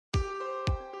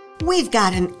We've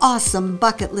got an awesome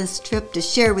bucket list trip to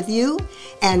share with you,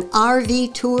 an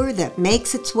RV tour that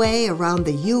makes its way around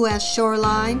the U.S.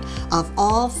 shoreline of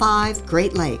all 5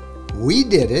 Great Lakes. We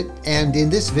did it, and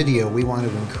in this video we want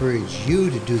to encourage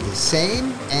you to do the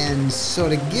same. And so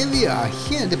to give you a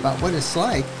hint about what it's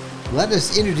like, let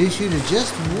us introduce you to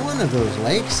just one of those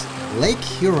lakes, Lake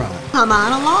Huron. Come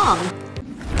on along.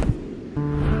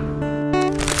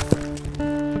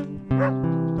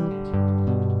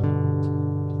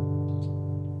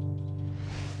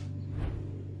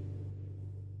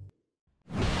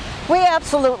 We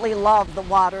absolutely love the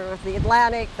water, the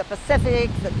Atlantic, the Pacific,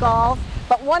 the Gulf,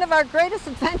 but one of our greatest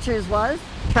adventures was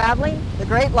traveling the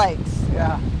Great Lakes.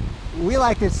 Yeah, we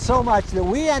liked it so much that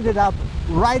we ended up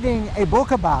writing a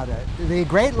book about it, the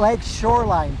Great Lakes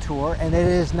Shoreline Tour, and it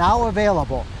is now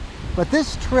available. But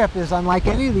this trip is unlike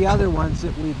any of the other ones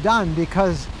that we've done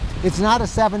because it's not a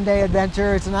 7-day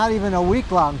adventure, it's not even a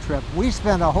week-long trip. We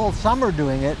spent a whole summer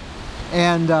doing it,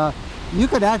 and you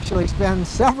could actually spend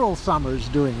several summers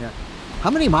doing it. How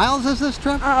many miles is this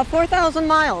trip? 4,000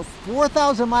 miles.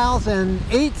 4,000 miles in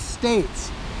 8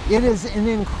 states. It is an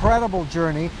incredible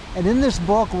journey, and in this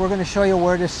book we're going to show you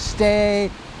where to stay,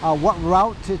 what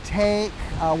route to take,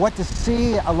 what to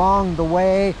see along the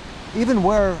way, even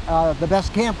where the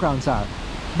best campgrounds are.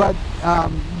 But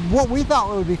what we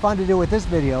thought would be fun to do with this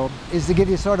video is to give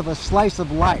you sort of a slice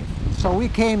of life. So we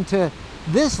came to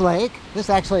this lake.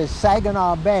 This actually is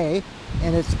Saginaw Bay,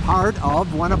 and it's part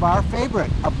of one of our favorite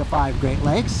of the 5 Great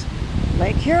Lakes,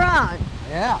 Lake Huron.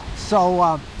 Yeah,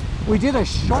 so we did a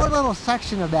short little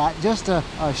section of that just a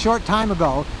short time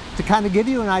ago to kind of give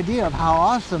you an idea of how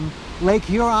awesome Lake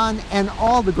Huron and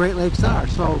all the Great Lakes are.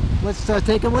 So let's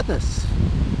take it with us.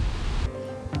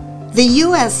 The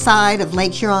U.S. side of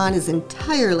Lake Huron is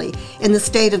entirely in the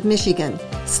state of Michigan,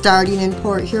 starting in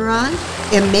Port Huron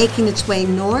and making its way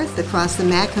north across the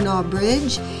Mackinac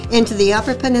Bridge into the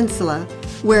Upper Peninsula,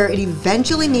 where it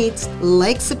eventually meets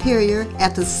Lake Superior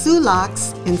at the Sioux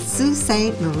Locks in Sault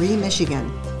Ste. Marie, Michigan.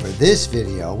 For this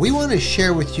video, we want to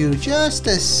share with you just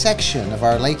a section of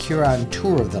our Lake Huron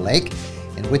tour of the lake,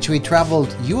 in which we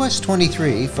traveled US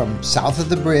 23 from south of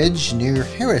the bridge near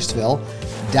Harrisville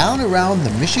down around the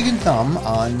Michigan Thumb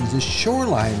on the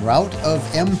shoreline route of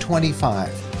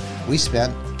M25. We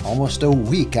spent almost a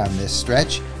week on this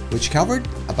stretch, which covered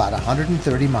about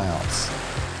 130 miles.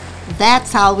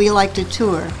 That's how we like to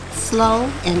tour, slow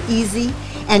and easy,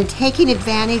 and taking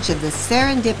advantage of the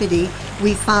serendipity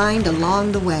we find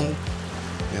along the way.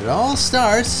 It all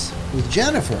starts with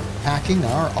Jennifer packing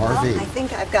our RV. Well, I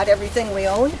think I've got everything we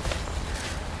own.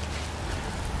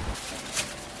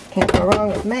 Can't go wrong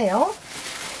with mail.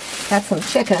 Got some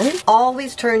chicken.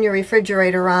 Always turn your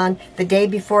refrigerator on the day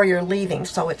before you're leaving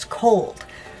so it's cold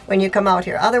when you come out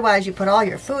here. Otherwise you put all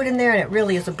your food in there and it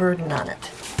really is a burden on it.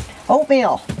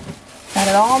 Oatmeal. Got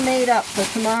it all made up for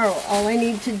tomorrow. All I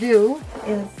need to do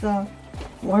is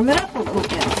warm it up a little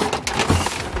bit.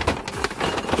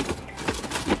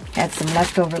 Had some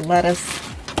leftover lettuce.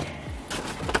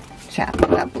 Chopped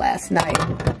it up last night.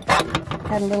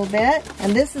 Had a little bit,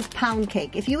 and this is pound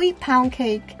cake. If you eat pound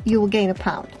cake, you will gain a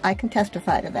pound. I can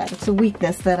testify to that. It's a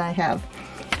weakness that I have.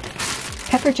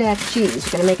 Pepper jack cheese.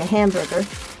 We're going to make a hamburger.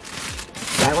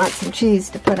 So I want some cheese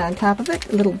to put on top of it.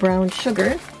 A little brown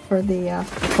sugar for the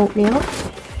oatmeal.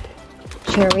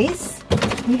 Cherries.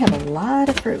 We have a lot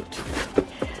of fruit.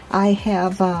 I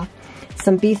have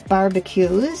some beef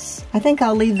barbecues. I think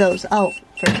I'll leave those out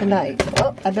for tonight.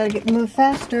 Oh, I better move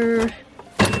faster.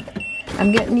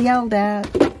 I'm getting yelled at.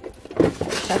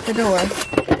 Shut the door.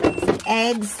 Some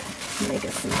eggs. Make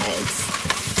us some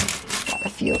eggs. Got a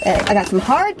few eggs. I got some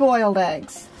hard-boiled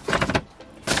eggs.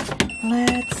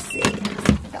 Let's see.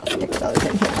 I'll stick those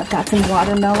in here. I've got some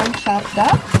watermelon chopped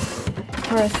up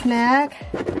for a snack.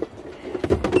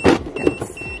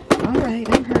 Alright,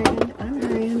 I'm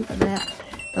hurrying for that.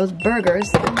 Those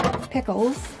burgers.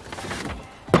 Pickles.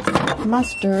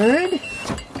 Mustard.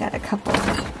 Got a couple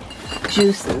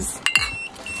juices.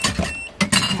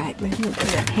 Alright, we're going to put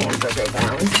that hamburger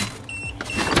down.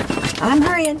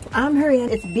 I'm hurrying.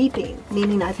 It's beeping,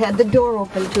 meaning I've had the door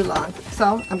open too long.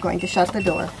 So I'm going to shut the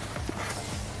door.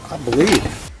 I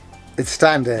believe it's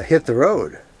time to hit the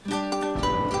road.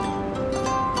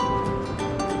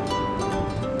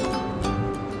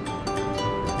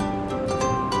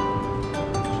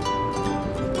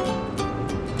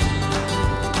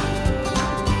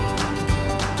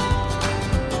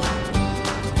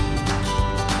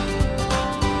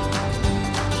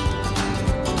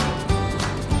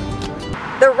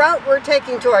 The route we're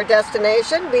taking to our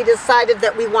destination, we decided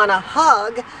that we want to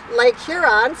hug Lake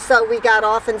Huron, so we got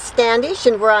off in Standish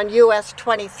and we're on US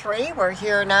 23. We're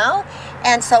here now,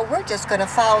 And so we're just going to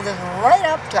follow this right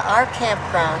up to our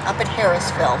campground up at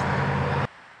Harrisville.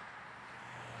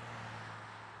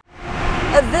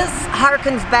 This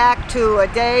harkens back to a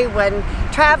day when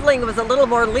traveling was a little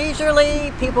more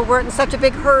leisurely. People weren't in such a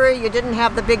big hurry. You didn't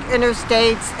have the big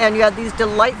interstates, and you had these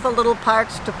delightful little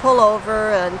parks to pull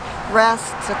over and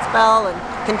rest, spell,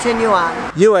 and continue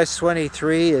on. US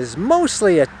 23 is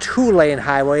mostly a two-lane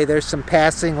highway. There's some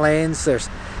passing lanes. There's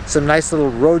some nice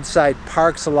little roadside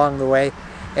parks along the way.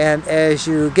 And as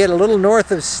you get a little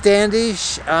north of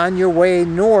Standish on your way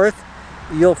north,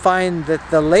 you'll find that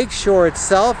the lakeshore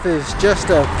itself is just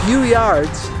a few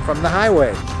yards from the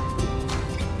highway.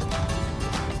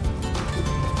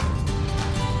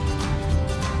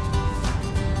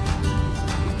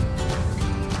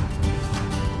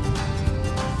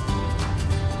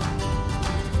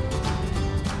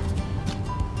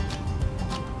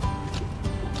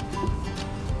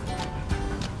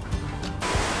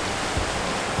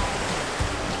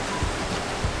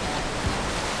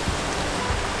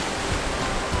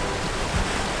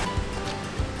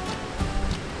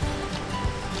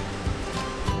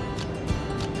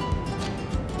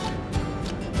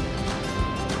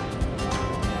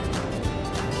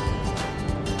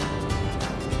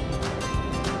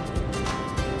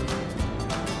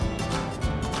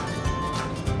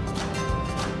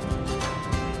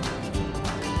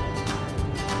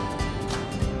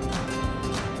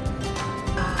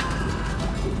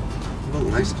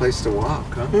 Nice place to walk,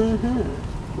 huh?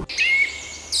 Mm-hmm.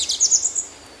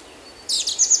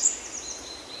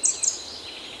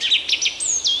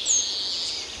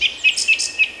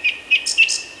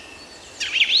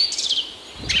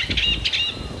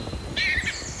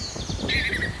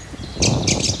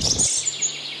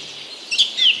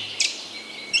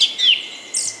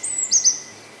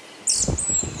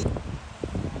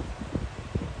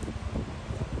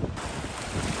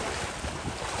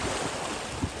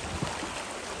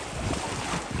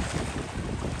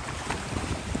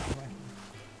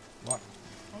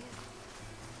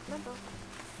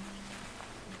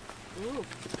 Ooh.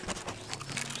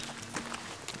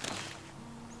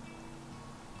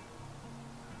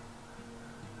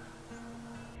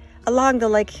 Along the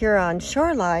Lake Huron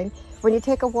shoreline, when you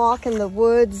take a walk in the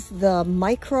woods, the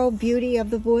micro beauty of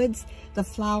the woods, the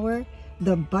flower,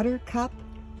 the buttercup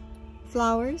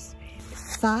flowers,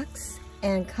 fox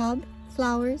and cub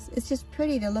flowers, it's just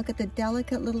pretty to look at the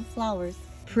delicate little flowers.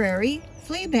 Prairie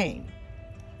fleabane.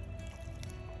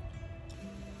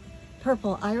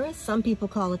 Purple iris, some people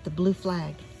call it the blue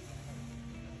flag.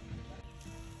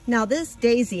 Now this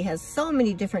daisy has so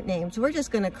many different names. We're just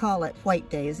going to call it white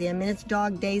daisy. I mean, it's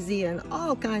dog daisy and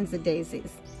all kinds of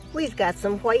daisies. We've got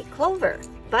some white clover,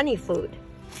 bunny food.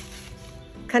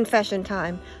 Confession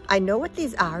time. I know what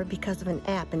these are because of an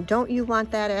app, and don't you want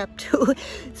that app too?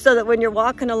 So that when you're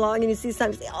walking along and you see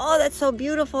something, you say, oh, that's so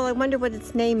beautiful, I wonder what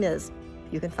its name is.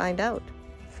 You can find out.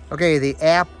 Okay, the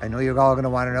app, I know you're all going to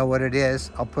want to know what it is.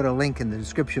 I'll put a link in the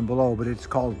description below, but it's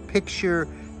called Picture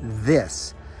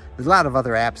This. There's a lot of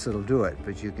other apps that'll do it,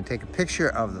 but you can take a picture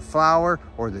of the flower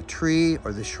or the tree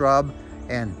or the shrub,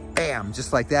 and bam,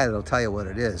 just like that, it'll tell you what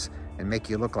it is and make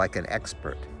you look like an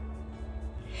expert.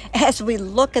 As we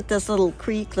look at this little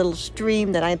creek, little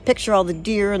stream that I picture all the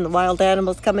deer and the wild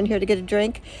animals coming here to get a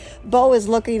drink, Bo is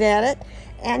looking at it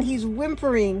and he's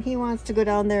whimpering. He wants to go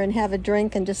down there and have a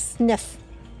drink and just sniff.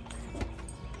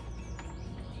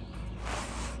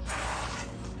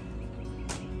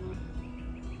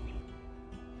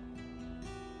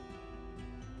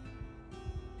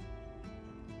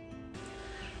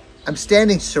 I'm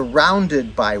standing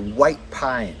surrounded by white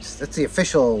pines. That's the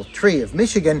official tree of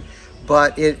Michigan,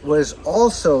 but it was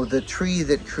also the tree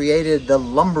that created the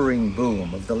lumbering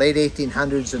boom of the late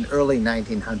 1800s and early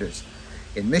 1900s.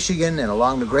 In Michigan and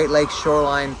along the Great Lakes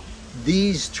shoreline,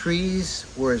 these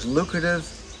trees were as lucrative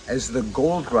as the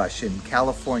gold rush in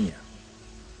California.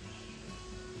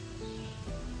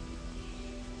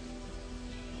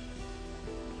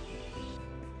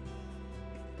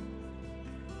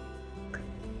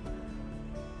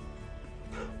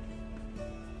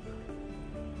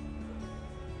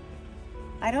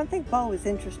 I don't think Bo is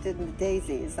interested in the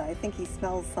daisies. I think he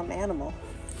smells some animal.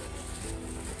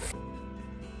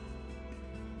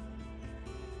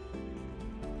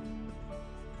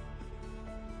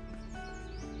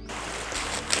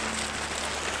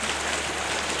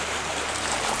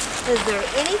 Is there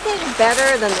anything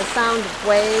better than the sound of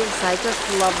waves? I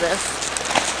just love this.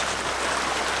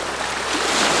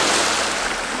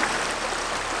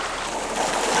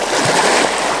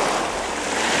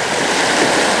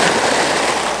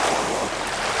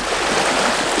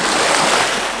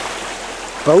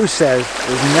 Bo says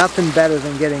there's nothing better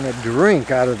than getting a drink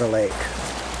out of the lake.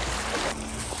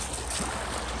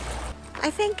 I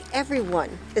think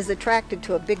everyone is attracted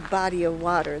to a big body of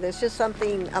water. There's just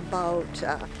something about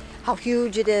how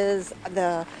huge it is,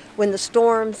 when the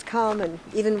storms come, and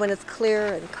even when it's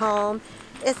clear and calm.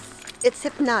 It's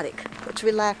hypnotic, it's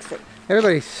relaxing.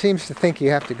 Everybody seems to think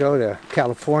you have to go to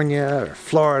California or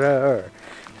Florida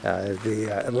or the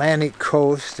Atlantic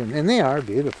coast, and they are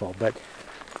beautiful, but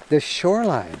the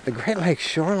shoreline, the Great Lakes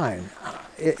shoreline,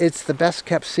 it's the best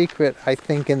kept secret, I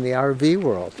think, in the RV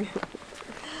world.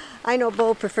 I know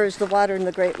Bo prefers the water in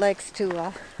the Great Lakes to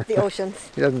the oceans.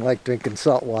 He doesn't like drinking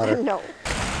salt water. No.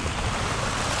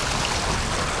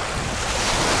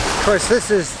 Of course, this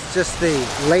is just the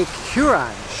Lake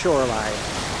Huron shoreline,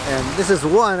 and this is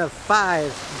one of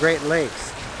 5 Great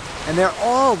Lakes, and they're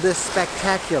all this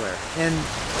spectacular and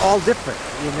all different.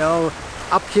 You know,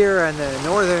 up here on the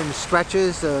northern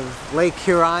stretches of Lake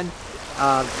Huron,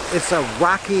 it's a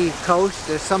rocky coast.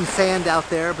 There's some sand out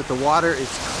there, but the water is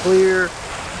clear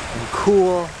and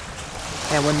cool,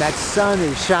 and when that sun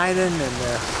is shining and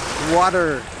the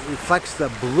water reflects the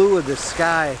blue of the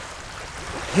sky,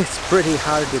 it's pretty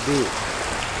hard to beat.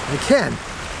 And again,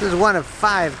 this is one of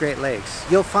 5 Great Lakes.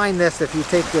 You'll find this if you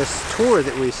take this tour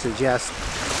that we suggest.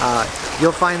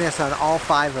 You'll find this on all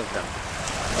 5 of them,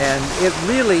 and it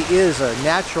really is a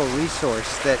natural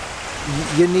resource that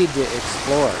you need to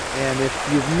explore. And if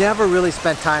you've never really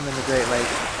spent time in the Great Lakes,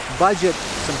 budget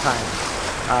some time.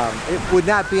 It would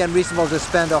not be unreasonable to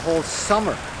spend a whole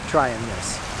summer trying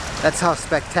this. That's how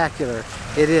spectacular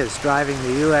it is, driving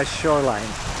the U.S. shoreline.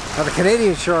 Now, the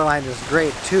Canadian shoreline is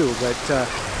great too, but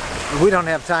we don't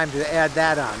have time to add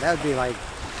that on. That would be like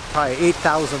probably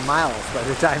 8,000 miles by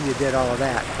the time you did all of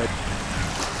that. But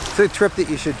it's a trip that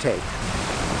you should take.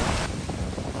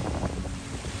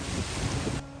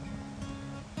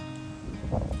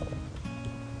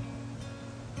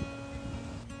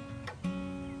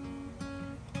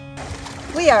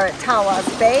 We are at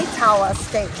Tawas Bay, Tawas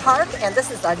State Park, and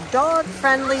this is a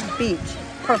dog-friendly beach.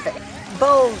 Perfect.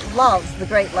 Bo loves the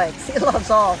Great Lakes. He loves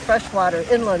all freshwater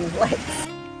inland lakes.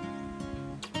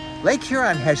 Lake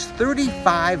Huron has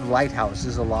 35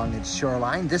 lighthouses along its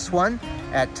shoreline. This one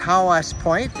at Tawas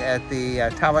Point, at the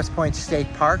Tawas Point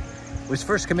State Park, was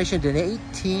first commissioned in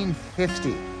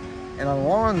 1850. And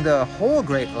along the whole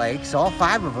Great Lakes, all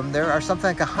 5 of them, there are something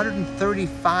like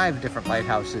 135 different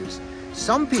lighthouses.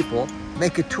 Some people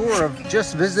make a tour of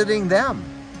just visiting them.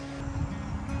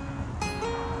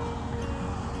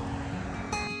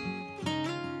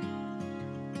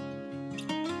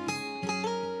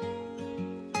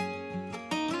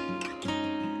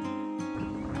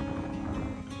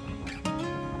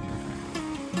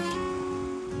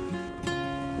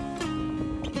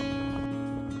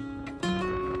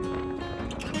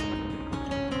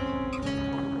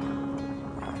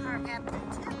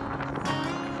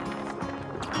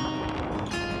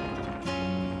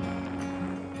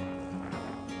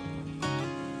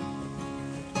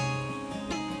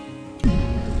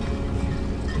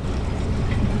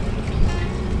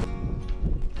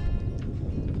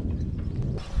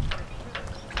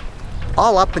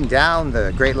 All up and down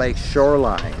the Great Lakes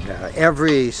shoreline,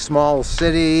 every small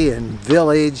city and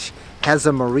village has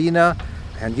a marina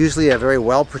and usually a very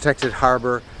well-protected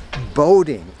harbor.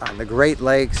 Boating on the Great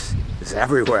Lakes is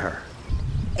everywhere.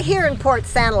 Here in Port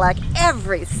Sanilac,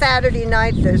 every Saturday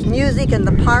night there's music in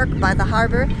the park by the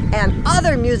harbor and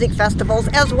other music festivals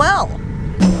as well.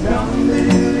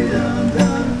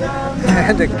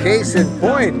 And a case in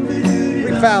point, we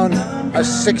found a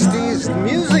 60s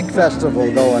music festival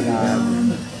going on.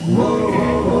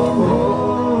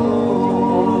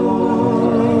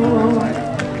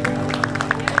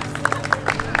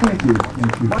 Thank you.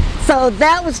 Thank you. So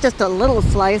that was just a little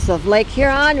slice of Lake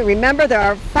Huron. Remember, there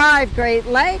are 5 Great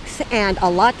Lakes and a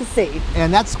lot to see.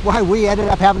 And that's why we ended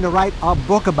up having to write a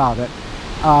book about it.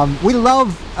 We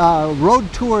love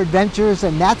road tour adventures,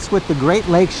 and that's what the Great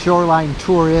Lakes Shoreline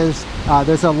Tour is.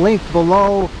 There's a link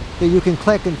below that you can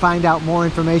click and find out more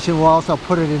information. We'll also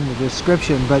put it in the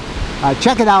description, but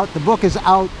check it out. The book is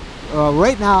out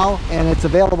right now and it's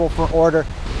available for order.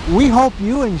 We hope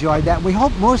you enjoyed that. We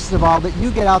hope most of all that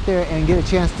you get out there and get a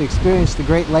chance to experience the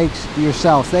Great Lakes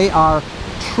yourselves. They are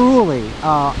truly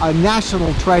a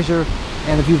national treasure,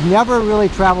 and if you've never really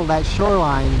traveled that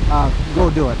shoreline,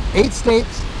 go do it. 8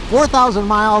 states, 4,000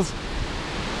 miles.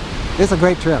 It's a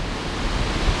great trip.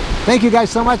 Thank you guys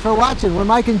so much for watching. We're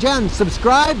Mike and Jen.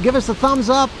 Subscribe, give us a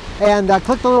thumbs up, and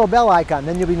click the little bell icon.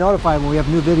 Then you'll be notified when we have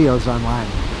new videos online.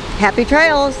 Happy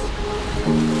trails!